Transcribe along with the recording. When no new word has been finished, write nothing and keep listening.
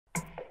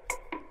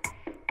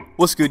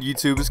What's good,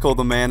 YouTube? It's Cole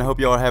the Man. I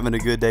hope y'all are having a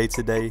good day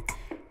today.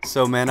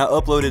 So man, I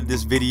uploaded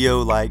this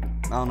video like,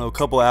 I don't know, a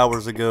couple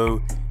hours ago,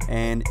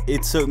 and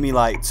it took me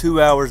like 2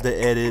 hours to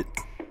edit.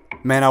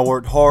 Man, I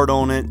worked hard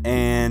on it,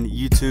 and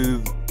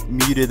YouTube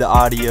muted the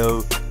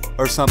audio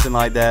or something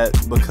like that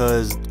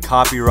because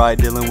copyright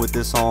dealing with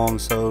this song.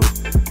 So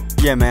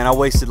yeah man, I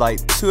wasted like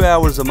 2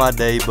 hours of my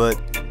day, but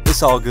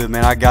it's all good,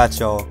 man. I got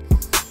y'all.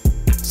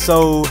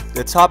 So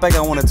the topic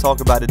I want to talk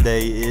about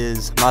today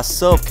is my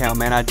sub count,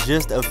 man. I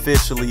just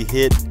officially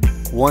hit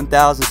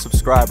 1,000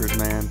 subscribers,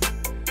 man.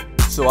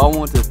 So I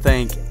want to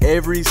thank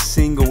every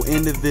single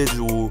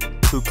individual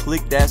who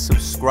clicked that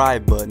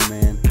subscribe button,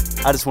 man.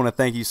 I just want to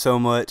thank you so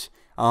much.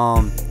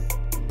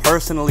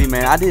 Personally,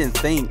 man, I didn't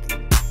think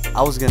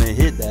I was gonna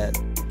hit that.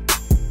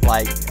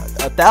 Like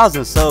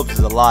 1,000 subs is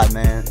a lot,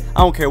 man. I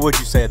don't care what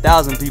you say,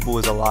 1,000 people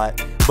is a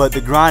lot, but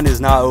the grind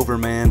is not over,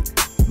 man.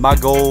 My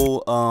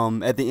goal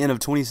at the end of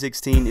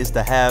 2016 is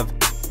to have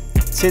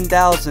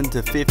 10,000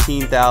 to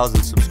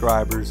 15,000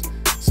 subscribers.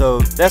 So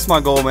that's my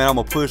goal, man. I'm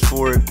gonna push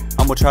for it.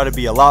 I'm gonna try to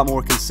be a lot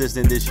more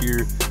consistent this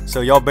year. So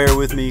y'all bear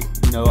with me.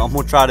 You know, I'm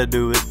gonna try to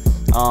do it.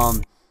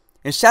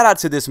 And shout out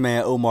to this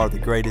man, Omar the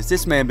Greatest.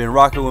 This man been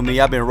rocking with me.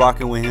 I've been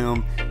rocking with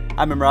him.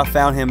 I remember I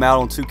found him out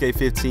on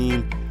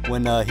 2K15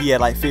 when he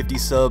had like 50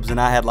 subs and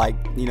I had like,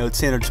 you know,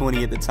 10 or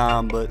 20 at the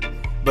time.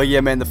 But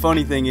yeah, man, the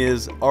funny thing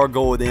is our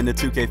goal at the end of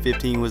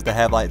 2K15 was to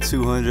have like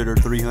 200 or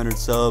 300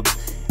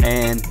 subs.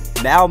 And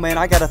now, man,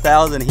 I got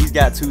 1,000. He's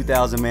got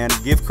 2,000, man.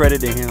 Give credit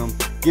to him.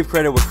 Give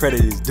credit where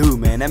credit is due,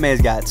 man. That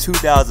man's got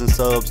 2,000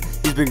 subs.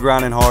 He's been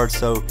grinding hard.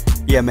 So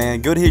yeah, man,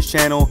 go to his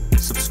channel,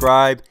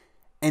 subscribe,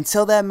 and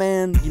tell that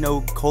man, you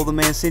know, Cole the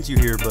Man sent you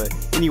here. But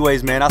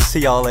anyways, man, I'll see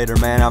y'all later,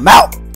 man. I'm out.